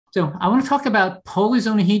So I want to talk about polar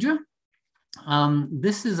zonohedra.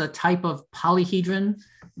 This is a type of polyhedron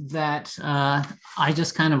that I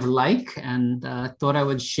just kind of like and thought I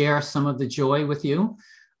would share some of the joy with you.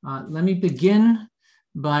 Let me begin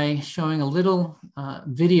by showing a little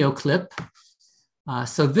video clip.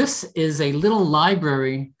 So this is a little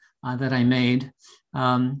library that I made.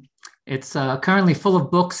 It's currently full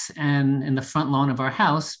of books and in the front lawn of our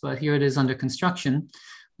house, but here it is under construction.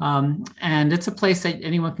 And it's a place that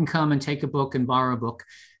anyone can come and take a book and borrow a book.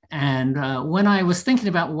 And when I was thinking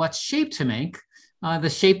about what shape to make, the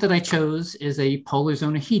shape that I chose is a polar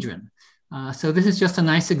zonohedron. So this is just a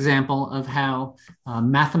nice example of how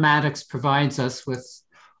mathematics provides us with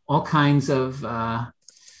all kinds of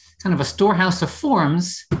kind of a storehouse of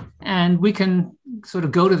forms, and we can sort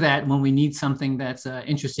of go to that when we need something that's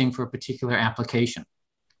interesting for a particular application.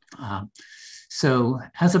 So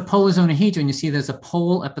as a polar zonohedron, you see there's a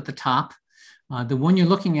pole up at the top. The one you're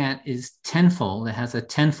looking at is tenfold. It has a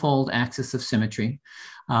tenfold axis of symmetry.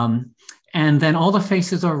 And then all the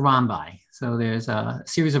faces are rhombi. So there's a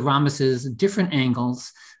series of rhombuses, different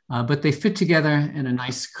angles, but they fit together in a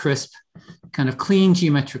nice, crisp, kind of clean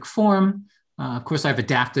geometric form. Of course, I've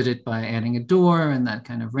adapted it by adding a door and that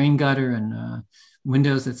kind of rain gutter and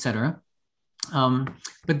windows, etc.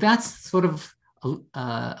 But that's sort of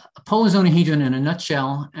a polar zonohedron in a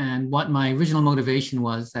nutshell, and what my original motivation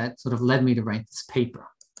was that sort of led me to write this paper.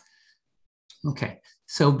 Okay,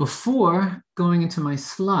 so before going into my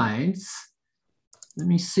slides, let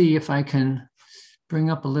me see if I can bring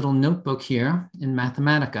up a little notebook here in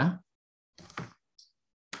Mathematica,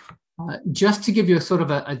 just to give you a sort of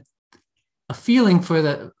a feeling for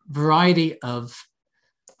the variety of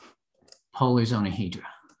polar zonohedra.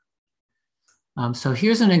 So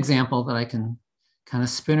here's an example that I can kind of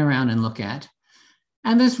spin around and look at.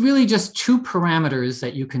 And there's really just two parameters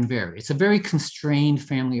that you can vary. It's a very constrained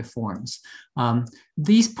family of forms.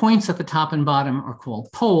 These points at the top and bottom are called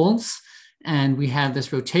poles, and we have this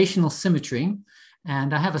rotational symmetry.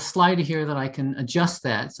 And I have a slider here that I can adjust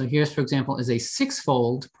that. So here's, for example, is a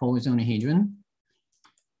six-fold polar zonohedron.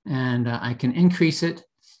 And I can increase it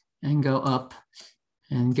and go up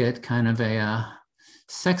and get kind of a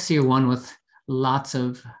sexier one with lots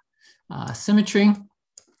of symmetry,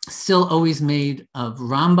 still always made of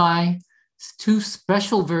rhombi, two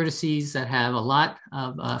special vertices that have a lot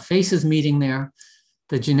of faces meeting there.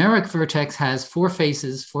 The generic vertex has four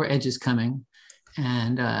faces, four edges coming.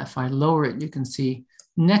 And if I lower it, you can see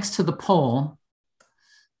next to the pole,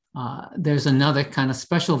 there's another kind of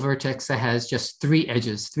special vertex that has just three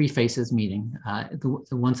edges, three faces meeting,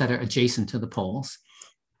 the ones that are adjacent to the poles.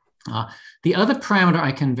 The other parameter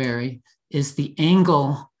I can vary is the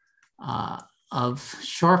angle of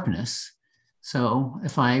sharpness. So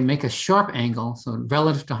if I make a sharp angle, so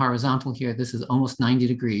relative to horizontal here, this is almost 90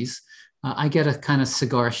 degrees, I get a kind of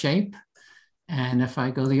cigar shape. And if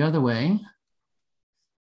I go the other way,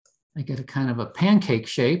 I get a kind of a pancake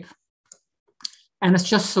shape. And it's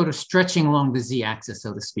just sort of stretching along the z-axis,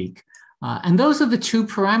 so to speak. And those are the two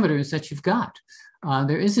parameters that you've got.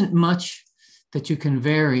 There isn't much that you can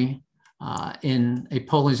vary in a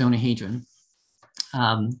polar zonohedron.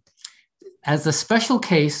 As a special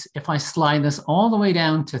case, if I slide this all the way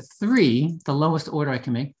down to 3, the lowest order I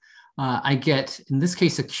can make, I get, in this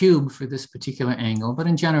case, a cube for this particular angle, but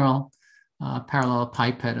in general,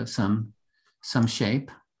 parallelepiped of some shape.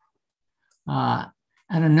 And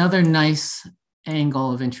another nice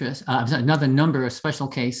angle of interest, another number, a special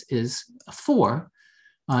case, is 4.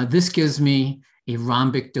 This gives me a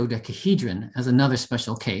rhombic dodecahedron as another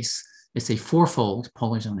special case. It's a 4-fold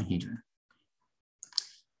polar zonohedron.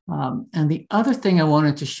 And the other thing I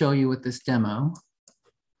wanted to show you with this demo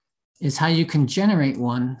is how you can generate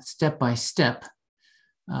one step by step.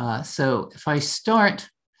 So if I start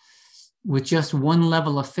with just one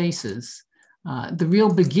level of faces, the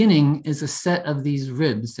real beginning is a set of these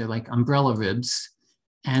ribs. They're like umbrella ribs.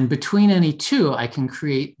 And between any two, I can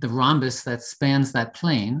create the rhombus that spans that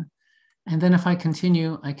plane. And then if I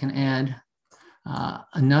continue, I can add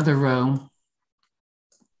another row,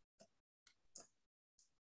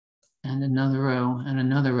 and another row, and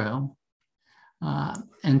another row,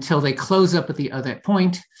 until they close up at the other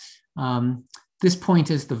point. This point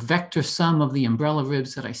is the vector sum of the umbrella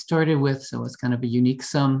ribs that I started with, so it's kind of a unique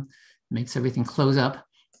sum, makes everything close up.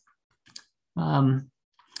 And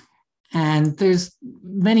there's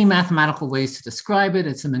many mathematical ways to describe it.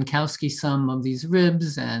 It's a Minkowski sum of these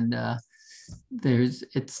ribs, and there's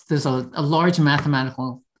a large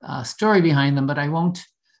mathematical story behind them, but I won't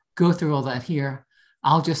go through all that here.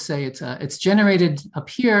 I'll just say it's generated up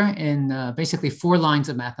here in basically 4 lines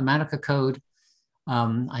of Mathematica code.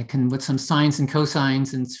 I can, with some sines and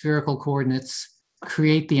cosines and spherical coordinates,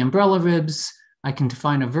 create the umbrella ribs. I can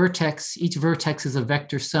define a vertex. Each vertex is a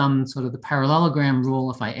vector sum, sort of the parallelogram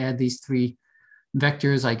rule. If I add these three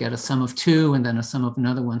vectors, I get a sum of two and then a sum of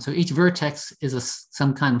another one. So each vertex is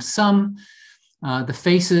some kind of sum. The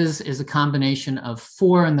faces is a combination of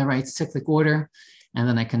four in the right cyclic order, and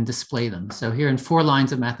then I can display them. So here in 4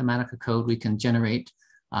 lines of Mathematica code, we can generate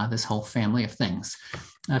this whole family of things.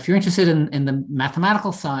 If you're interested in the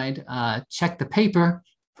mathematical side, check the paper.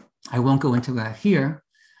 I won't go into that here.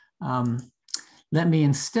 Let me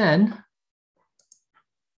instead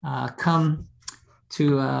come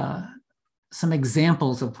to some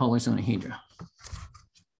examples of polar zonohedra.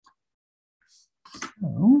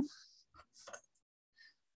 So,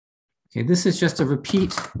 okay, this is just a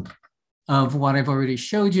repeat of what I've already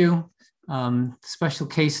showed you. Special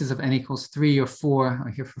cases of n equals 3 or 4 are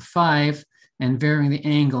here for 5, and varying the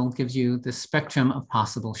angle gives you the spectrum of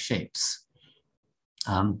possible shapes.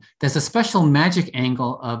 There's a special magic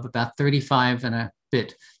angle of about 35 and a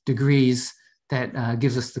bit degrees that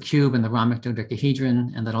gives us the cube and the rhombic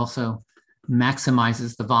dodecahedron, and that also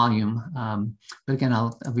maximizes the volume. But again,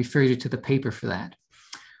 I'll refer you to the paper for that.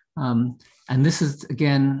 And this is,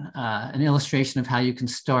 again, an illustration of how you can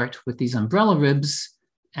start with these umbrella ribs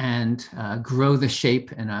and grow the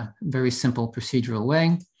shape in a very simple procedural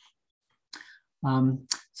way.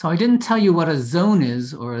 So I didn't tell you what a zone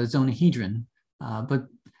is or a zonohedron, but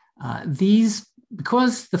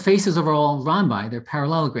because the faces are all rhombi, they're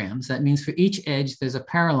parallelograms, that means for each edge, there's a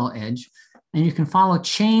parallel edge, and you can follow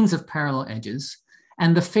chains of parallel edges.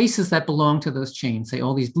 And the faces that belong to those chains, say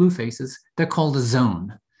all these blue faces, they're called a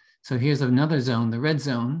zone. So here's another zone, the red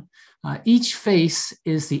zone. Each face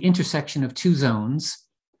is the intersection of 2 zones.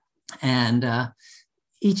 And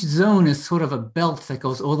each zone is sort of a belt that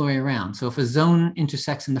goes all the way around. So if a zone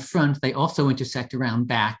intersects in the front, they also intersect around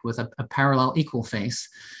back with a parallel equal face.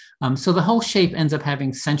 So the whole shape ends up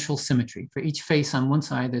having central symmetry. For each face on one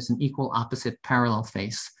side, there's an equal opposite parallel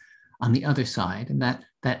face on the other side. And that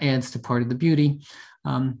adds to part of the beauty.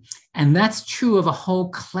 And that's true of a whole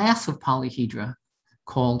class of polyhedra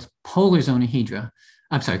called polar zonohedra.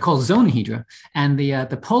 I'm sorry, called zonohedra. And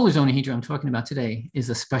the polar zonohedra I'm talking about today is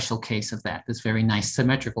a special case of that, this very nice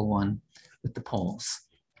symmetrical one with the poles.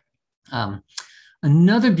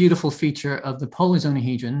 Another beautiful feature of the polar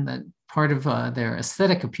zonohedron, that part of their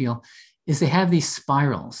aesthetic appeal, is they have these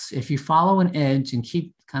spirals. If you follow an edge and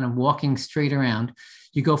keep kind of walking straight around,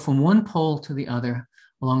 you go from one pole to the other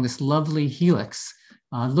along this lovely helix.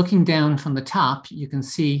 Looking down from the top, you can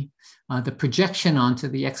see the projection onto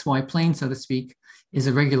the XY plane, so to speak, is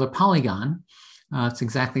a regular polygon. It's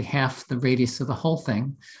exactly half the radius of the whole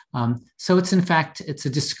thing. So it's, in fact, it's a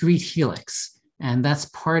discrete helix. And that's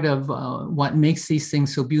part of what makes these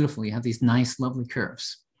things so beautiful. You have these nice, lovely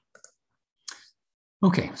curves.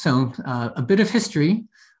 Okay, so a bit of history.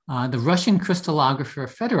 The Russian crystallographer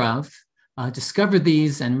Fedorov discovered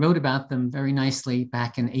these and wrote about them very nicely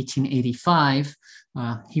back in 1885.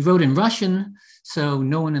 He wrote in Russian, so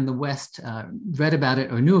no one in the West read about it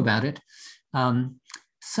or knew about it.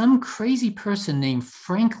 Some crazy person named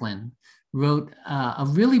Franklin wrote a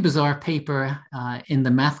really bizarre paper in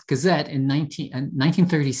the Math Gazette in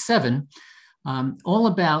 1937, all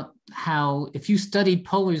about how if you studied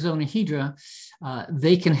polar zonohedra,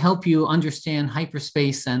 they can help you understand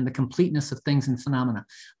hyperspace and the completeness of things and phenomena.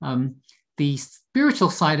 The spiritual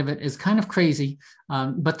side of it is kind of crazy,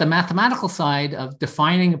 but the mathematical side of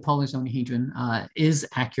defining a polar zonohedron is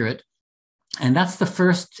accurate. And that's the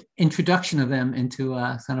first introduction of them into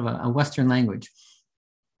kind of a Western language.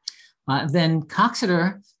 Then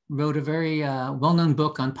Coxeter wrote a very well-known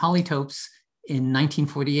book on polytopes in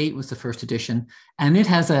 1948 was the first edition. And it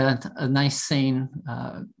has a nice, sane,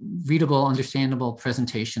 readable, understandable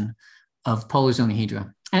presentation of polar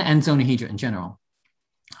zonohedra and zonohedra in general.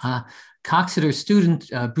 Coxeter's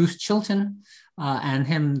student, Bruce Chilton, and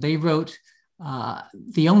him, they wrote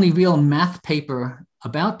the only real math paper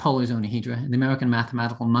about polar zonohedra in the American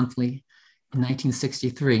Mathematical Monthly in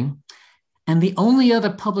 1963. And the only other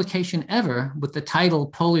publication ever with the title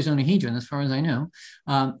Polar Zonohedron, as far as I know,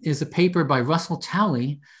 is a paper by Russell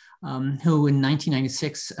Towley, who in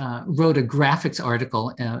 1996 wrote a graphics article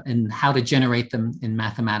in how to generate them in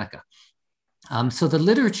Mathematica. So the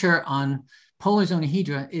literature on polar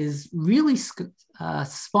zonohedra is really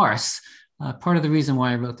sparse, part of the reason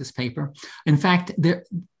why I wrote this paper. In fact,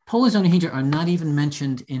 polar zonohedra are not even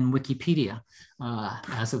mentioned in Wikipedia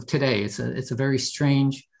as of today. It's a very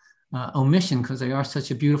strange omission because they are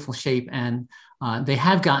such a beautiful shape and they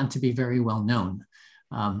have gotten to be very well known.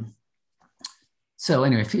 So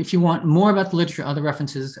anyway, if you want more about the literature, other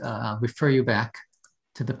references, I'll refer you back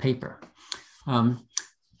to the paper.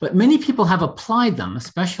 But many people have applied them,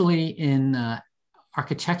 especially in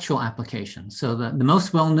architectural applications. So the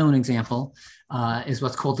most well-known example is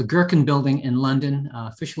what's called the Gherkin Building in London.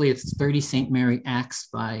 Officially, it's 30 St. Mary Axe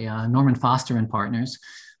by Norman Foster and Partners.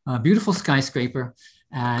 A beautiful skyscraper,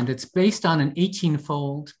 and it's based on an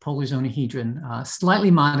 18-fold polar zonohedron, slightly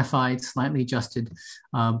modified, slightly adjusted,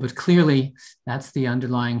 but clearly that's the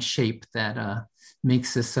underlying shape that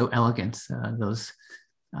makes this so elegant. Those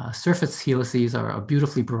surface helices are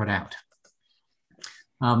beautifully brought out.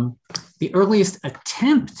 The earliest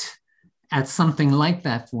attempt at something like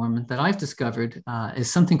that form that I've discovered is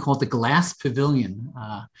something called the Glass Pavilion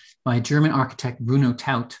by German architect Bruno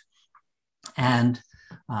Taut. And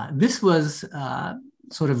this was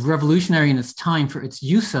sort of revolutionary in its time for its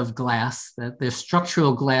use of glass, that there's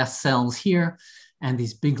structural glass cells here and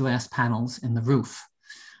these big glass panels in the roof.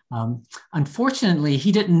 Unfortunately,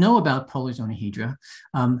 he didn't know about polar zonohedra.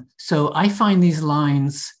 So I find these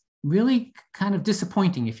lines really kind of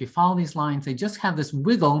disappointing. If you follow these lines, they just have this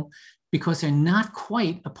wiggle because they're not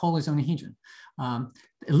quite a polar zonohedron.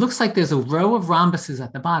 It looks like there's a row of rhombuses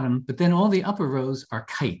at the bottom, but then all the upper rows are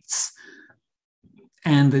kites.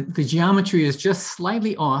 And the geometry is just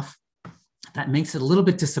slightly off. That makes it a little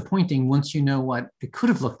bit disappointing once you know what it could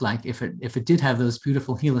have looked like if it did have those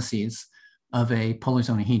beautiful helices of a polar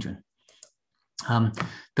zonohedron.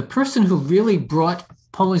 The person who really brought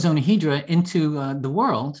polar zonohedra into the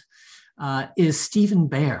world is Stephen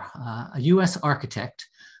Baer, a US architect.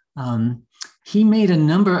 He made a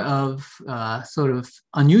number of sort of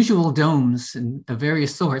unusual domes of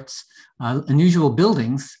various sorts, unusual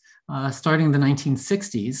buildings, starting in the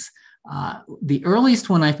 1960s. The earliest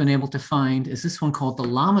one I've been able to find is this one called the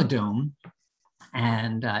Llama Dome,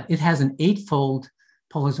 and it has an 8-fold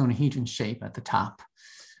polar zonohedron shape at the top.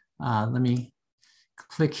 Let me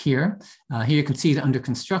click here. Here you can see it under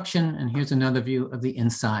construction, and here's another view of the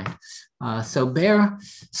inside. So Baer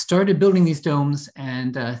started building these domes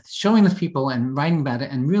and showing the people and writing about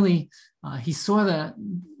it, and really he saw the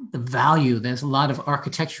value. There's a lot of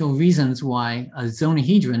architectural reasons why a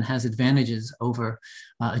zonohedron has advantages over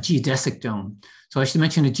a geodesic dome. So I should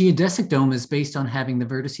mention a geodesic dome is based on having the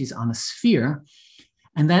vertices on a sphere,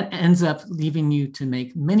 and that ends up leaving you to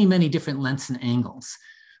make many, many different lengths and angles.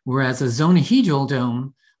 Whereas a zonohedral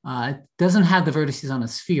dome doesn't have the vertices on a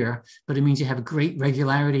sphere, but it means you have a great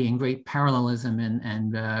regularity and great parallelism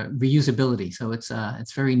and reusability. So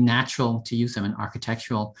it's very natural to use them in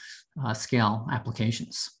architectural scale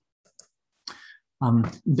applications.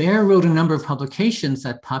 Baer wrote a number of publications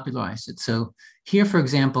that popularized it. So here, for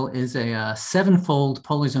example, is a 7-fold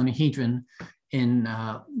polar zonohedron in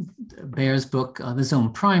Baer's book, The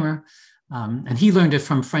Zone Primer. And he learned it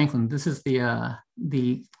from Franklin. This is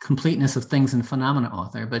the Completeness of Things and Phenomena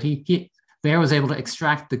author, but Baer was able to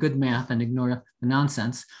extract the good math and ignore the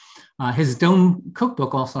nonsense. His dome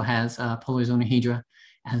cookbook also has polar zonohedra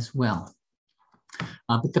as well.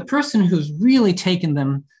 But the person who's really taken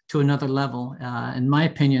them to another level, in my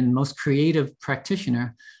opinion, most creative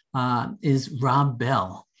practitioner is Rob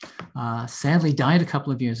Bell. Sadly died a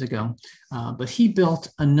couple of years ago, but he built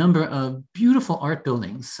a number of beautiful art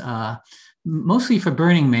buildings, mostly for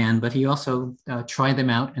Burning Man, but he also tried them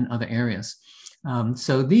out in other areas.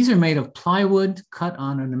 So these are made of plywood cut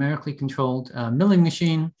on a numerically controlled milling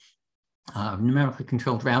machine, numerically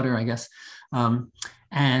controlled router, I guess,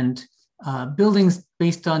 and buildings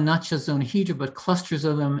based on not just zonohedra, but clusters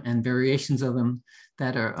of them and variations of them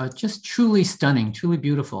that are just truly stunning, truly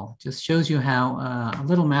beautiful. Just shows you how a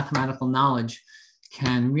little mathematical knowledge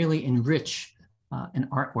can really enrich an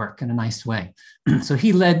artwork in a nice way. So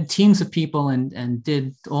he led teams of people and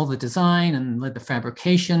did all the design and led the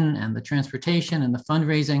fabrication and the transportation and the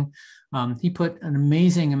fundraising. He put an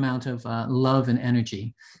amazing amount of love and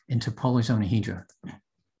energy into polar zonohedra.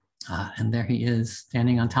 And there he is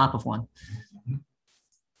standing on top of one.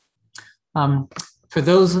 For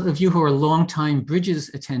those of you who are longtime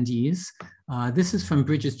Bridges attendees, this is from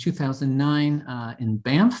Bridges 2009 in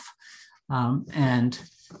Banff. And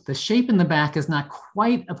the shape in the back is not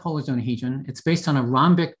quite a polar zonohedron. It's based on a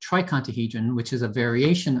rhombic tricontahedron, which is a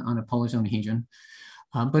variation on a polar zonohedron.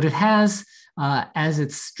 But it has, as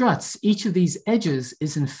it struts, each of these edges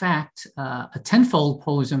is in fact a 10-fold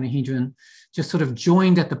polar zonohedron, just sort of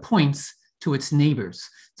joined at the points to its neighbors.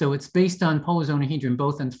 So it's based on polar zonohedron,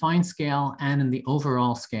 both in fine scale and in the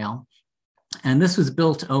overall scale. And this was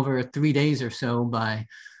built over 3 days or so by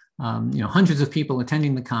hundreds of people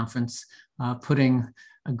attending the conference, putting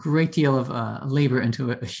a great deal of labor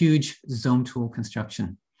into a huge zone tool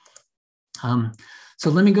construction. So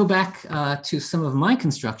let me go back to some of my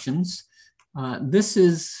constructions. This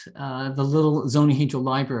is the little zonohedral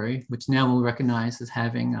library, which now we'll recognize as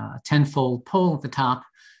having a 10-fold pole at the top,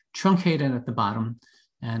 truncated at the bottom,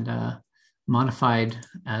 and modified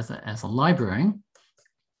as a library.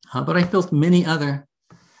 But I built many other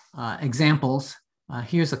examples.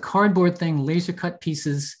 Here's a cardboard thing, laser cut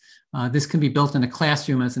pieces. This can be built in a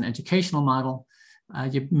classroom as an educational model.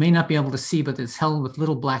 You may not be able to see, but it's held with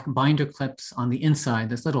little black binder clips on the inside.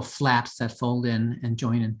 There's little flaps that fold in and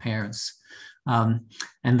join in pairs. And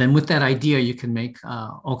then with that idea, you can make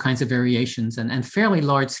all kinds of variations and fairly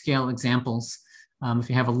large scale examples if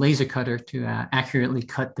you have a laser cutter to accurately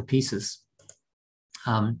cut the pieces.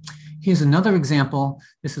 Here's another example.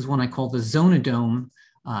 This is one I call the Zonodome.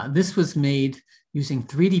 This was made using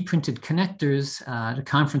 3D printed connectors at a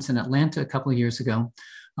conference in Atlanta a couple of years ago.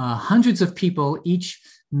 Hundreds of people each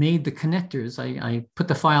made the connectors. I put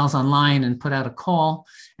the files online and put out a call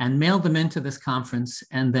and mailed them into this conference.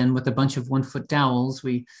 And then with a bunch of 1-foot dowels,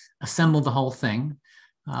 we assembled the whole thing.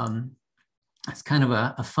 It's kind of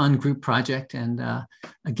a fun group project. And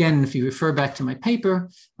again, if you refer back to my paper,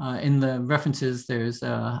 in the references, there's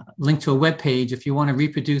a link to a web page. If you want to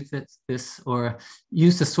reproduce this or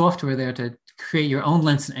use the software there to create your own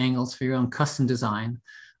lengths and angles for your own custom design,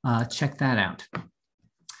 check that out.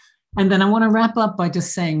 And then I want to wrap up by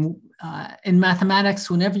just saying, in mathematics,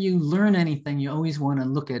 whenever you learn anything, you always want to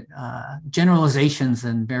look at generalizations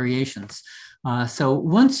and variations. So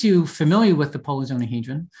once you're familiar with the polar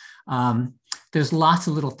zonohedron, there's lots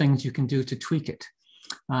of little things you can do to tweak it.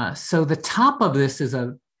 So the top of this is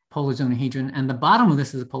a polar zonohedron, and the bottom of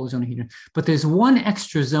this is a polar zonohedron, but there's one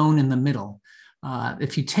extra zone in the middle.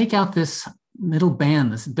 If you take out this middle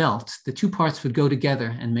band, this belt, the two parts would go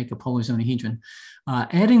together and make a polar zonohedron.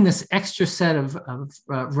 Adding this extra set of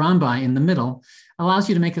rhombi in the middle allows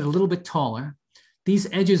you to make it a little bit taller. These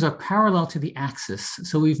edges are parallel to the axis,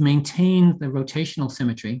 so we've maintained the rotational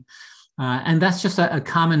symmetry. And that's just a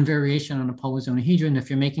common variation on a polar zonohedron. If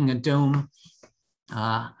you're making a dome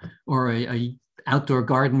or a outdoor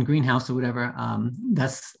garden greenhouse or whatever,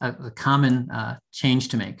 that's a common change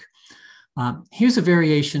to make. Here's a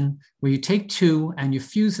variation where you take two and you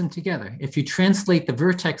fuse them together. If you translate the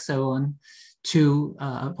vertex of one to,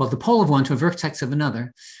 well, the pole of one to a vertex of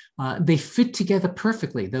another, they fit together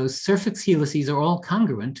perfectly. Those surface helices are all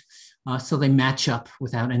congruent, so they match up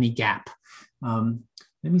without any gap.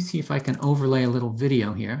 Let me see if I can overlay a little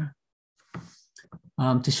video here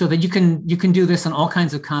to show that you can do this in all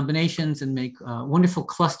kinds of combinations and make wonderful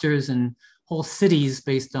clusters and whole cities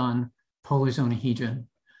based on polar zonohedron.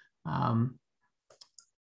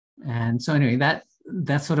 And so anyway,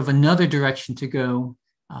 that's sort of another direction to go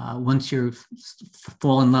once you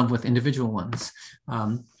fall in love with individual ones.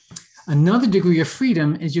 Another degree of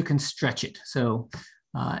freedom is you can stretch it. So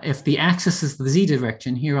if the axis is the z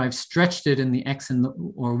direction, here I've stretched it in the x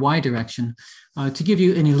or y direction to give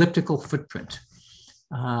you an elliptical footprint.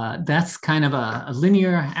 That's kind of a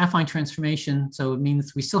linear affine transformation. So it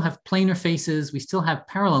means we still have planar faces, we still have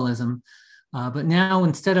parallelism, but now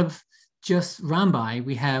instead of just rhombi,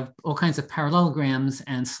 we have all kinds of parallelograms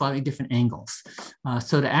and slightly different angles.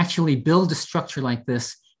 So to actually build a structure like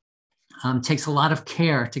this takes a lot of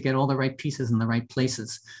care to get all the right pieces in the right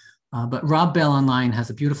places. But Rob Bell online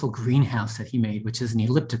has a beautiful greenhouse that he made, which is an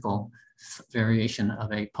elliptical variation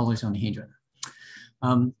of a polar zonohedron.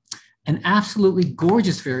 An absolutely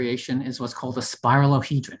gorgeous variation is what's called a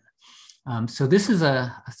spiralohedron. So this is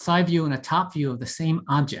a side view and a top view of the same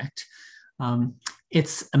object.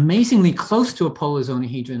 It's amazingly close to a polar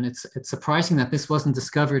zonohedron. It's surprising that this wasn't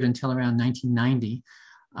discovered until around 1990.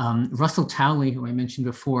 Russell Towley, who I mentioned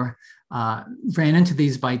before, ran into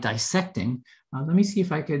these by dissecting. Let me see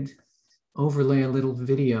if I could overlay a little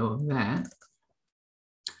video of that,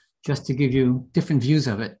 just to give you different views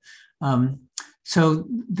of it. So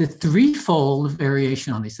the threefold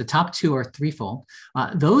variation on these, the top two are threefold.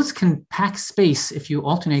 Those can pack space if you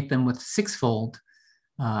alternate them with sixfold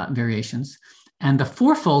variations. And the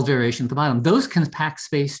fourfold variation at the bottom, those can pack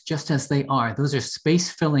space just as they are. Those are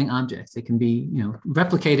space-filling objects. They can be,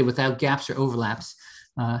 replicated without gaps or overlaps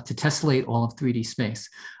to tessellate all of 3D space.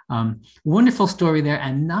 Wonderful story there,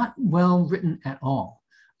 and not well written at all,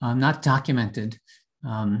 not documented.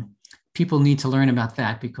 People need to learn about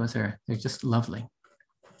that because they're just lovely.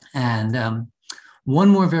 And one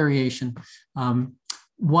more variation.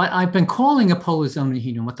 What I've been calling a polar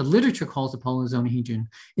zonohedron, what the literature calls a polar zonohedron,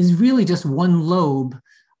 is really just one lobe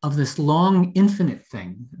of this long infinite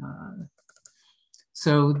thing.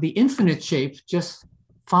 So the infinite shape just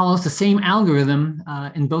follows the same algorithm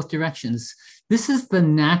in both directions. This is the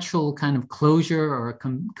natural kind of closure or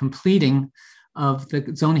completing of the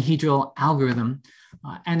zonohedral algorithm.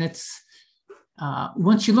 And it's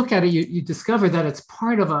once you look at it, you discover that it's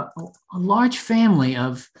part of a large family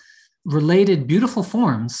of related beautiful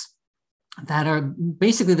forms that are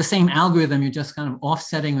basically the same algorithm. You're just kind of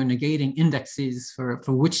offsetting or negating indexes for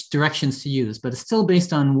which directions to use, but it's still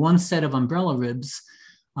based on one set of umbrella ribs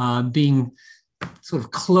being sort of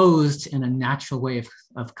closed in a natural way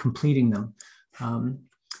of completing them.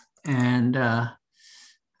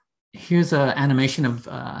 Here's an animation of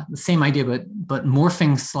the same idea, but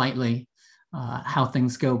morphing slightly how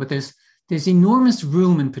things go. But there's enormous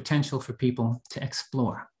room and potential for people to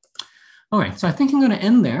explore. All right, so I think I'm going to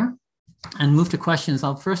end there and move to questions.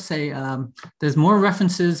 I'll first say there's more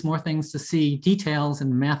references, more things to see, details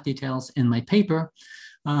and math details in my paper.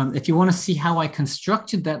 If you want to see how I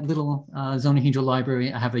constructed that little Zonohedra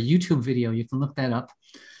library, I have a YouTube video. You can look that up.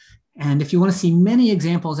 And if you want to see many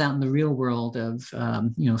examples out in the real world of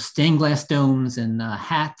stained glass domes and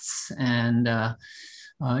hats and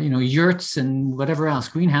yurts and whatever else,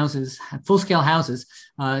 greenhouses, full-scale houses,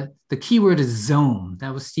 the keyword is Zome.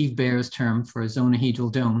 That was Steve Baer's term for a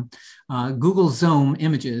zonohedral dome. Google Zome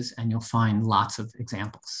images and you'll find lots of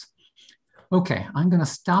examples. Okay, I'm going to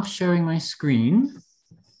stop sharing my screen.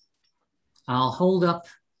 I'll hold up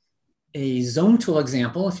a Zome tool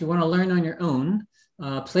example. If you want to learn on your own,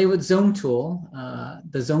 play with Zome tool.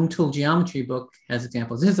 The Zome tool geometry book has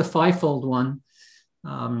examples. This is a 5-fold one,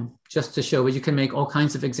 just to show you can make all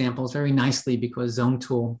kinds of examples very nicely because Zome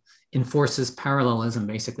tool enforces parallelism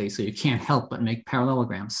basically, so you can't help but make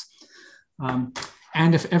parallelograms.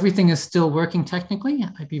 And if everything is still working technically,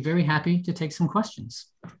 I'd be very happy to take some questions.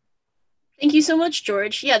 Thank you so much,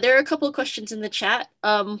 George. Yeah, there are a couple of questions in the chat.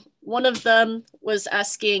 One of them was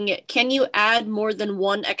asking, can you add more than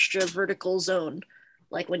one extra vertical zone?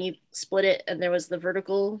 Like when you split it and there was the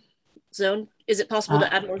vertical zone, is it possible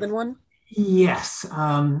to add more than one? Yes,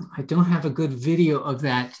 I don't have a good video of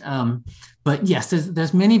that, but yes,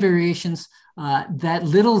 there's many variations. That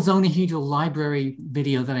little Zonohedral library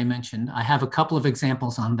video that I mentioned, I have a couple of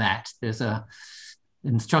examples on that. There's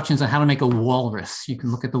instructions on how to make a walrus. You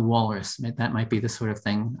can look at the walrus. That might be the sort of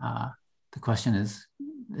thing the question is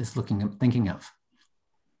thinking of.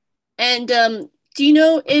 And do you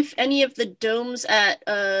know if any of the domes at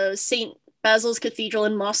St. Basil's Cathedral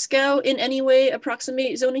in Moscow in any way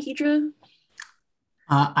approximate Zonohedra?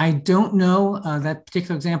 I don't know that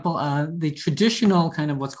particular example. The traditional kind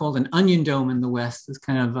of what's called an onion dome in the West, is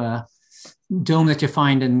kind of a dome that you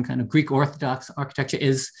find in kind of Greek Orthodox architecture,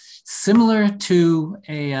 is similar to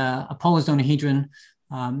a polar zonohedron.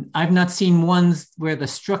 I've not seen ones where the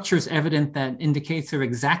structure is evident that indicates they're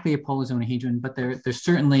exactly a polar zonohedron, but they're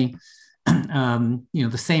certainly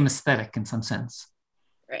the same aesthetic in some sense.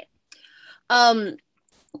 Right.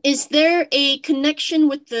 Is there a connection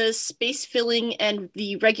with the space filling and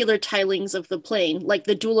the regular tilings of the plane? Like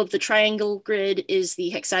the dual of the triangle grid is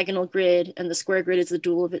the hexagonal grid and the square grid is the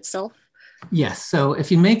dual of itself? Yes, so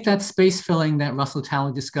if you make that space filling that Russell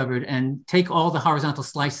Talley discovered and take all the horizontal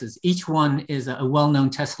slices, each one is a well-known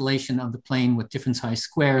tessellation of the plane with different size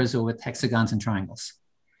squares or with hexagons and triangles.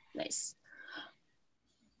 Nice.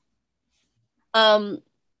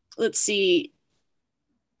 Let's see.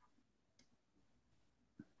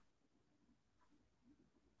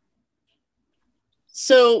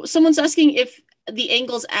 So someone's asking if the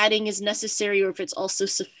angles adding is necessary or if it's also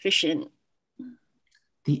sufficient.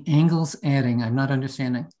 The angles adding, I'm not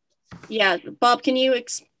understanding. Yeah, Bob, can you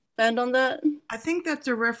expand on that? I think that's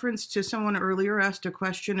a reference to someone earlier asked a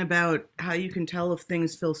question about how you can tell if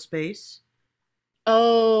things fill space.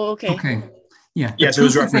 Oh, okay. Okay, yeah. Yes, it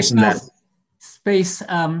was referencing that. Space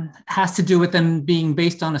has to do with them being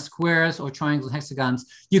based on a squares or triangles, hexagons.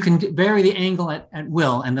 You can vary the angle at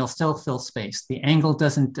will and they'll still fill space. The angle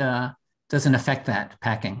doesn't affect that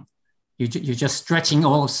packing. You're just stretching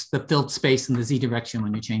all of the filled space in the z direction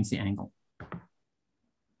when you change the angle.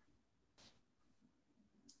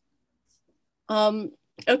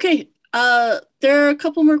 Okay, there are a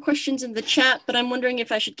couple more questions in the chat, but I'm wondering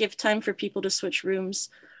if I should give time for people to switch rooms.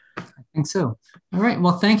 I think so. All right,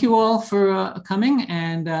 well, thank you all for coming,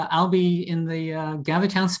 and I'll be in the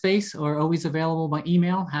Gathertown space or always available by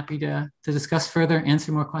email. Happy to discuss further,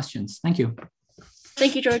 answer more questions. Thank you.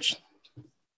 Thank you, George.